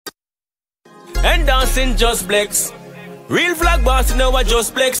and dancing just flex. Real flag boss, you know what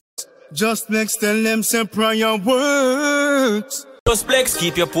just flex. Just flex, tell them say prayer works. Just flex,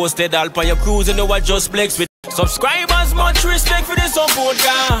 keep you posted all on your cruise, you know what just flex with subscribers, much respect for the support,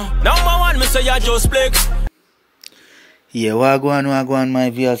 number one, me say you just flex. Yeah, wagwan, my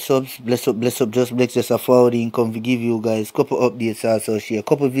viewers, subs, bless up, just flex, just a forwarding, come to give you guys couple updates, also share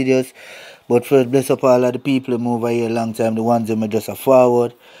couple videos, but first, bless up all of the people who move over here a long time, the ones that just a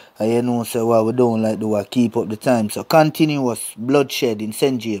forward, and you know, so what we don't like do, keep up the time, so continuous bloodshed in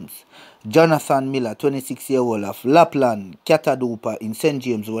St. James. Jonathan Miller, 26-year-old of Lapland, Catadupa in St.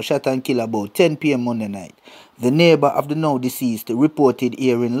 James, was shot and killed about 10 p.m. Monday night. The neighbor of the now deceased reported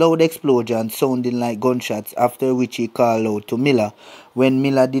hearing loud explosions sounding like gunshots, after which he called out to Miller. When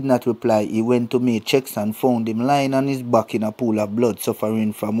Miller did not reply, he went to make checks and found him lying on his back in a pool of blood,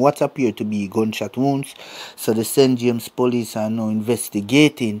 suffering from what appeared to be gunshot wounds. So the St. James police are now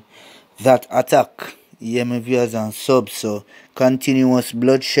investigating that attack. Yeah, my viewers and subs, so continuous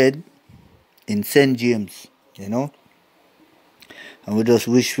bloodshed in St. James, you know, and we just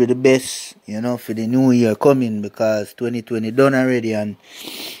wish for the best, you know, for the new year coming, because 2020 done already and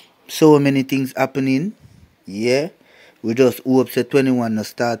so many things happening. Yeah, we just hope that 21 to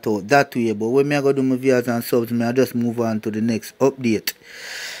start out that way. But when I go do my viewers and subs, I just move on to the next update.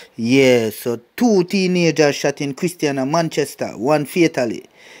 Yeah, so 2 teenagers shot in Christiana, Manchester, one fatally.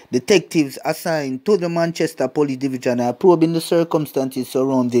 Detectives assigned to the Manchester Police Division are probing the circumstances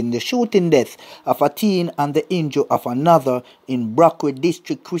surrounding the shooting death of a teen and the injury of another in Brockway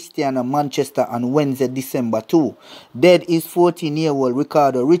District, Christiana, Manchester on Wednesday, December 2. Dead is 14-year-old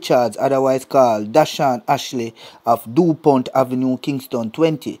Ricardo Richards, otherwise called Dashan Ashley, of DuPont Avenue, Kingston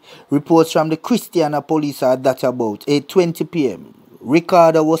 20. Reports from the Christiana police are that about 8:20 p.m.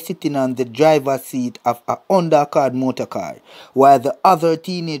 Ricardo was sitting on the driver's seat of a undercarriage motor car, while the other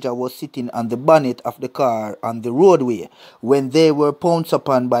teenager was sitting on the bonnet of the car on the roadway when they were pounced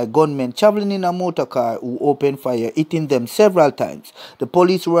upon by gunmen traveling in a motor car who opened fire, hitting them several times. The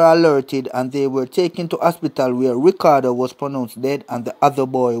police were alerted and they were taken to hospital, where Ricardo was pronounced dead and the other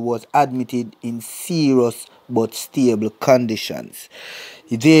boy was admitted in serious but stable conditions.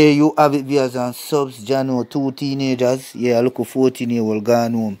 There you have it, viewers and subs. Jano, 2 teenagers. Yeah, look, a 14-year-old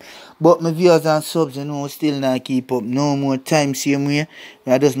gone home. But my viewers and subs, you know, still not keep up. No more time, same way.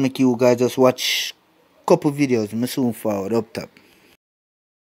 I just make you guys just watch couple videos. I'm soon forward up top.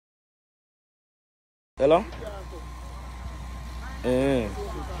 Hello?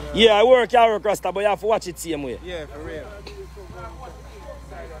 Yeah, I work Rasta, but you have to watch it same way. Yeah, for real.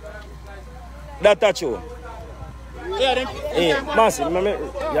 That touch you. Yeah, Marcy,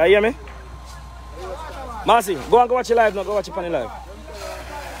 you hear me? Marcy, go and go watch it live now, go watch it on the live.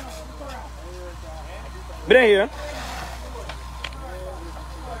 Been here?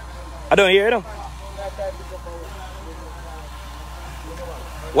 I don't hear it.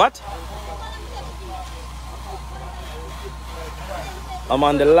 What? I'm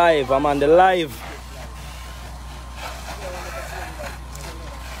on the live.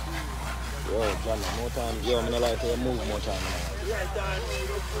 Yo, John, more time. Yo, I'm not like to move more time.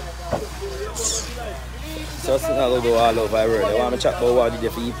 So I think I'll go all over the world. I want to chat about what did you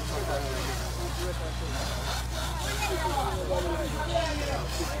feel.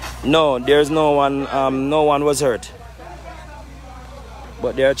 No, there's no one was hurt.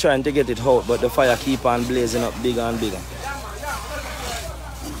 But they're trying to get it out, but the fire keep on blazing up bigger and bigger.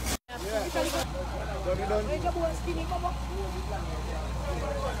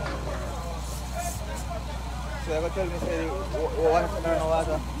 So I tell me, say, one to learn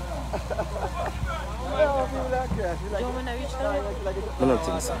water. I don't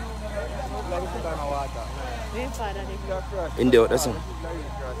think so. In the other side.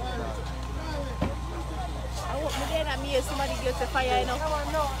 Somebody gets a fire, you know.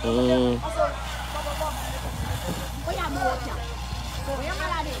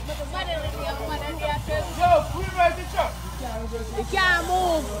 You can't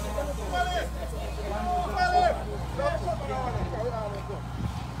move.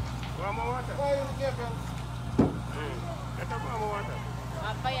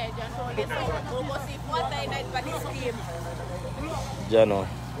 Jano,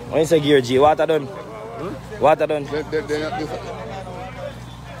 when you say gear G, water done? Water done?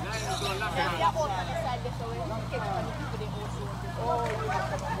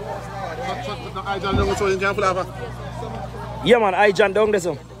 Yeah man, I jump down there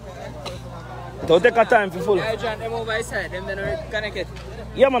so. Don't take a time for full. I jump them over his side, them then connect it.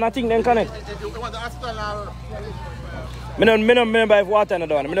 Yeah man, I think they connect. I don't remember if water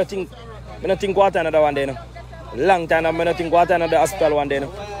another one. I don't think water another one there. Long time I don't think water another hospital one there.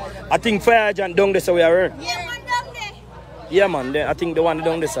 I think fire agent down there, so we are heard. Yeah, man, down there. Yeah, man. I think the one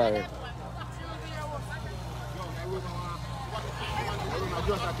down there, sir.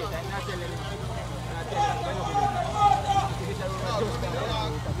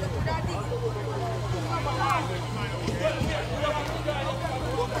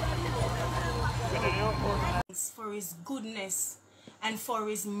 For his goodness and for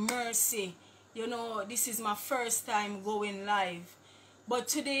his mercy. You know, this is my first time going live, but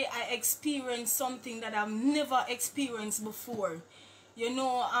today I experienced something that I've never experienced before. You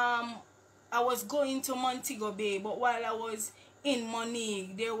know, I was going to Montego Bay, but while I was in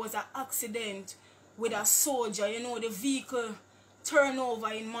Monique, there was an accident with a soldier. You know, the vehicle turned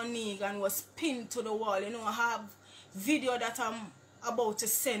over in Monique and was pinned to the wall. You know, I have video that I'm about to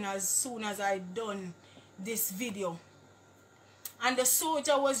send as soon as I done this video. And the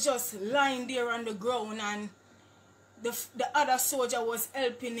soldier was just lying there on the ground, and the other soldier was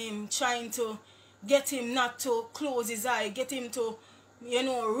helping him, trying to get him not to close his eye, get him to, you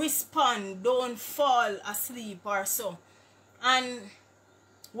know, respond, don't fall asleep or so. And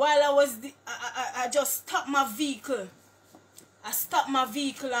while I was, I just stopped my vehicle. I stopped my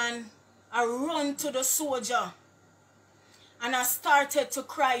vehicle and I run to the soldier. And I started to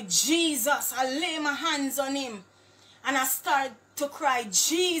cry, Jesus. I lay my hands on him. And I started to cry,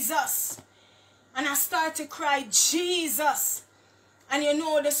 Jesus. And I started to cry, Jesus. And you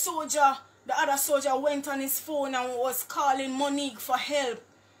know, the other soldier went on his phone and was calling Monique for help.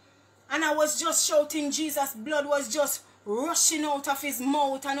 And I was just shouting, Jesus. Blood was just rushing out of his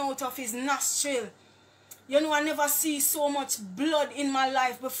mouth and out of his nostril. You know, I never see so much blood in my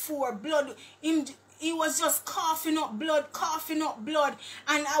life before. Blood, he was just coughing up blood.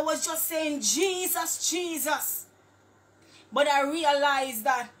 And I was just saying, Jesus, Jesus. But I realized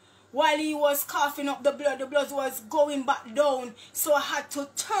that while he was coughing up the blood was going back down. So I had to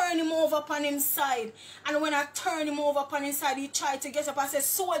turn him over upon his side. And when I turned him over upon his side, he tried to get up. I said,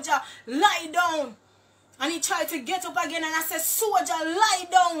 soldier, lie down. And he tried to get up again. And I said, soldier, lie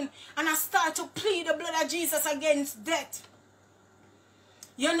down. And I started to plead the blood of Jesus against death.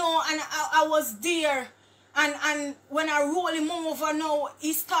 You know, and I was there. And when I roll him over now,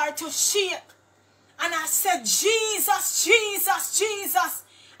 he started to shake. And I said, Jesus, Jesus, Jesus.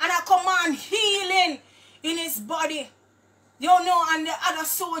 And I command healing in his body. You know, and the other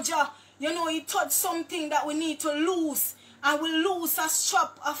soldier, you know, he touched something that we need to lose. And we lose a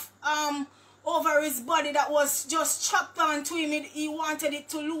strap of over his body that was just strapped onto him. He wanted it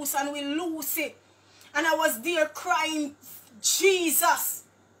to loose, and we lose it. And I was there crying, Jesus.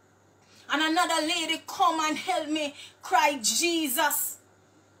 And another lady come and help me cry, Jesus.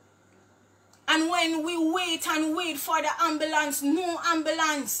 And when we wait and wait for the ambulance, no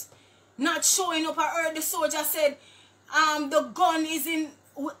ambulance, not showing up. I heard the soldier said, the gun is in,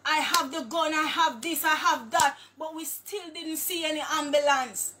 I have the gun, I have this, I have that. But we still didn't see any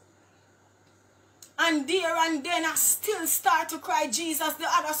ambulance. And there and then I still start to cry, Jesus. The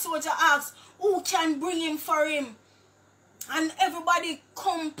other soldier asked, who can bring him for him? And everybody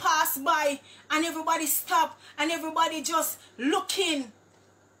come pass by, and everybody stop, and everybody just looking.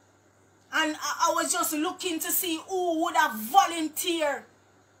 And I was just looking to see who would have volunteered.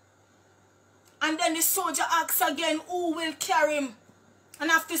 And then the soldier asks again, who will carry him? And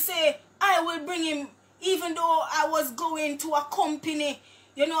I have to say, I will bring him, even though I was going to a company.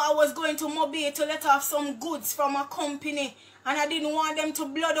 You know, I was going to Mobay to let off some goods from a company. And I didn't want them to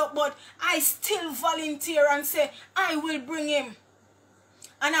blood up, but I still volunteer and say, I will bring him.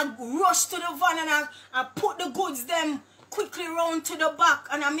 And I rush to the van and I put the goods them quickly round to the back,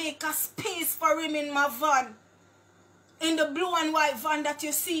 and I make a space for him in my van. In the blue and white van that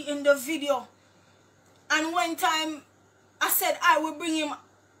you see in the video. And one time I said I will bring him.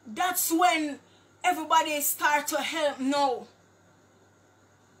 That's when everybody start to help now.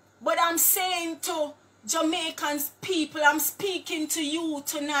 But I'm saying to Jamaicans people, I'm speaking to you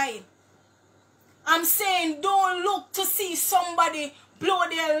tonight. I'm saying don't look to see somebody blow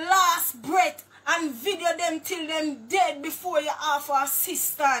their last breath and video them till them dead before you offer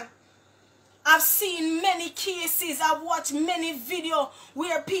assistance. I've seen many cases, I've watched many videos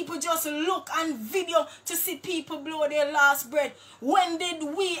where people just look and video to see people blow their last breath. When did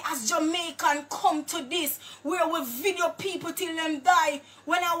we as Jamaican come to this, where we video people till them die?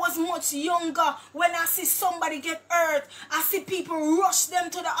 When I was much younger, when I see somebody get hurt, I see people rush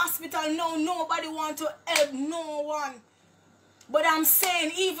them to the hospital. No, nobody want to help no one. But I'm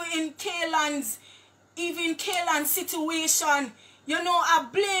saying even in Kaylan's situation, You know, I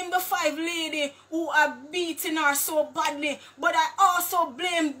blame the 5 lady who are beating her so badly, but I also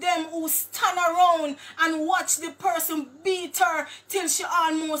blame them who stand around and watch the person beat her till she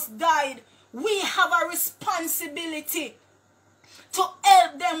almost died. We have a responsibility to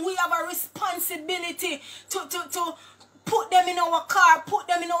help them. We have a responsibility to put them in our car, put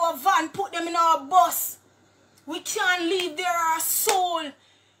them in our van, put them in our bus. We can't leave their soul.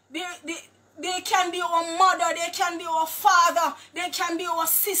 They can be our mother, they can be our father, they can be our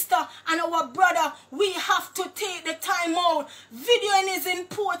sister and our brother. We have to take the time out. Videoing is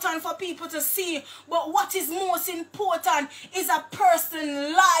important for people to see, but what is most important is a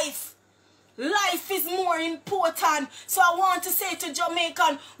person's life. Life is more important. So I want to say to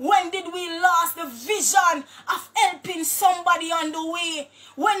Jamaican, when did we lose the vision of helping somebody on the way?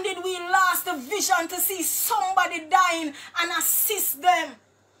 When did we lose the vision to see somebody dying and assist them?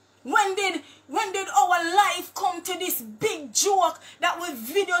 When did our life come to this big joke that we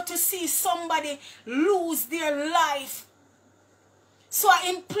video to see somebody lose their life? So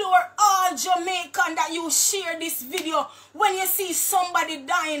I implore all Jamaican that you share this video. When you see somebody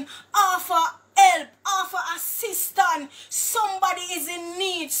dying, offer help, offer assistance. Somebody is in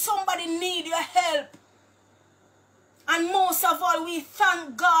need. Somebody need your help. And most of all, we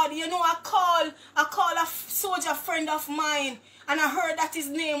thank God. You know, I call a soldier friend of mine, and I heard that his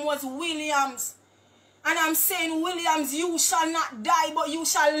name was Williams. And I'm saying, Williams, you shall not die, but you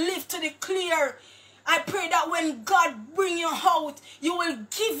shall live to declare. I pray that when God bring you out, you will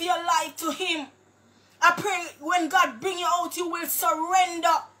give your life to him. I pray when God bring you out, you will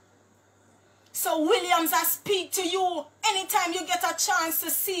surrender. So Williams, I speak to you anytime you get a chance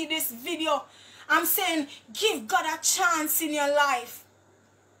to see this video. I'm saying, give God a chance in your life.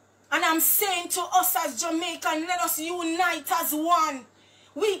 And I'm saying to us as Jamaican, let us unite as one.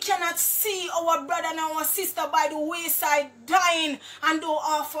 We cannot see our brother and our sister by the wayside dying and don't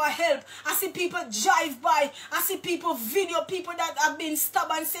offer help. I see people drive by. I see people video people that have been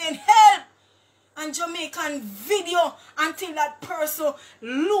stabbed and saying help. And Jamaican video until that person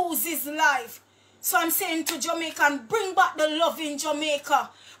loses life. So I'm saying to Jamaican, bring back the love in Jamaica.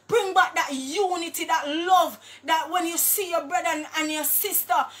 Bring back that unity, that love, that when you see your brother and your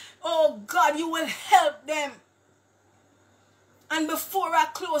sister, oh God, you will help them. And before I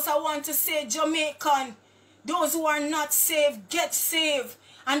close, I want to say, Jamaican, those who are not saved, get saved.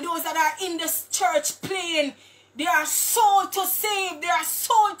 And those that are in this church playing, they are soul to save, they are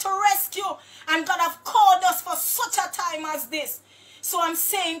soul to rescue. And God have called us for such a time as this. So I'm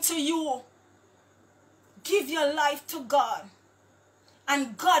saying to you, give your life to God.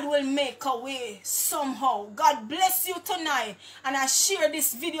 And God will make a way somehow. God bless you tonight. And I share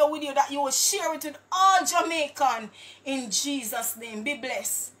this video with you that you will share it with all Jamaican. In Jesus' name. Be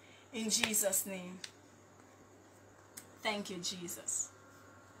blessed. In Jesus' name. Thank you, Jesus.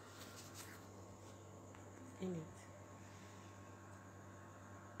 Finish.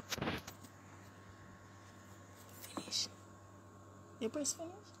 You press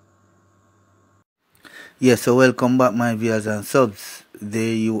finish? Yeah, so welcome back my viewers and subs.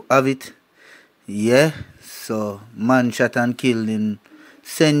 There you have it. Yeah, so man shot and killed in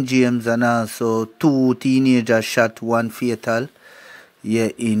St. James, and also 2 teenagers shot, 1 fatal. Yeah,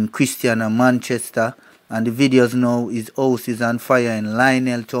 in Christiana, Manchester. And the videos now is house is on fire in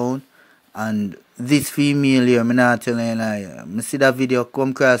Lionel Town. And this female here, I'm not telling you, I see that video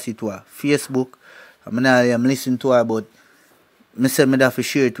come across it to Facebook. I'm listening to her, but I said I have to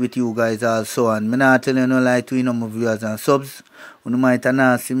share it with you guys also. And I'm not telling you no lie to you know my viewers and subs. You might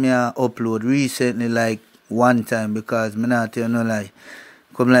not see me upload recently like 1 time because I'm not telling you no lie.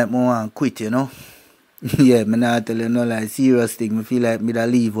 Come like I want to quit, you know. Yeah, I'm not telling you no lie. Serious thing. I feel like I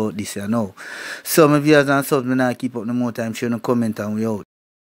leave out this, you know. So my viewers and subs, I'm not keep up no more time sharing a comment and we out.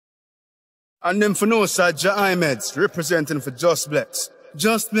 And them for no side, Ahmeds, representing for Just Blex.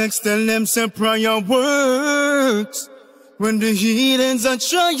 Just Blex tell them say prayer works. When the heathens are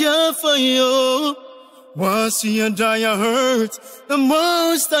trying for you, once you die you hurt, the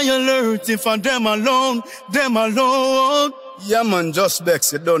most I alert. If I them alone, them alone. Yeah man, Just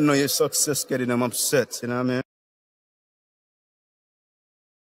Blex, you don't know your success getting them upset, you know what I mean?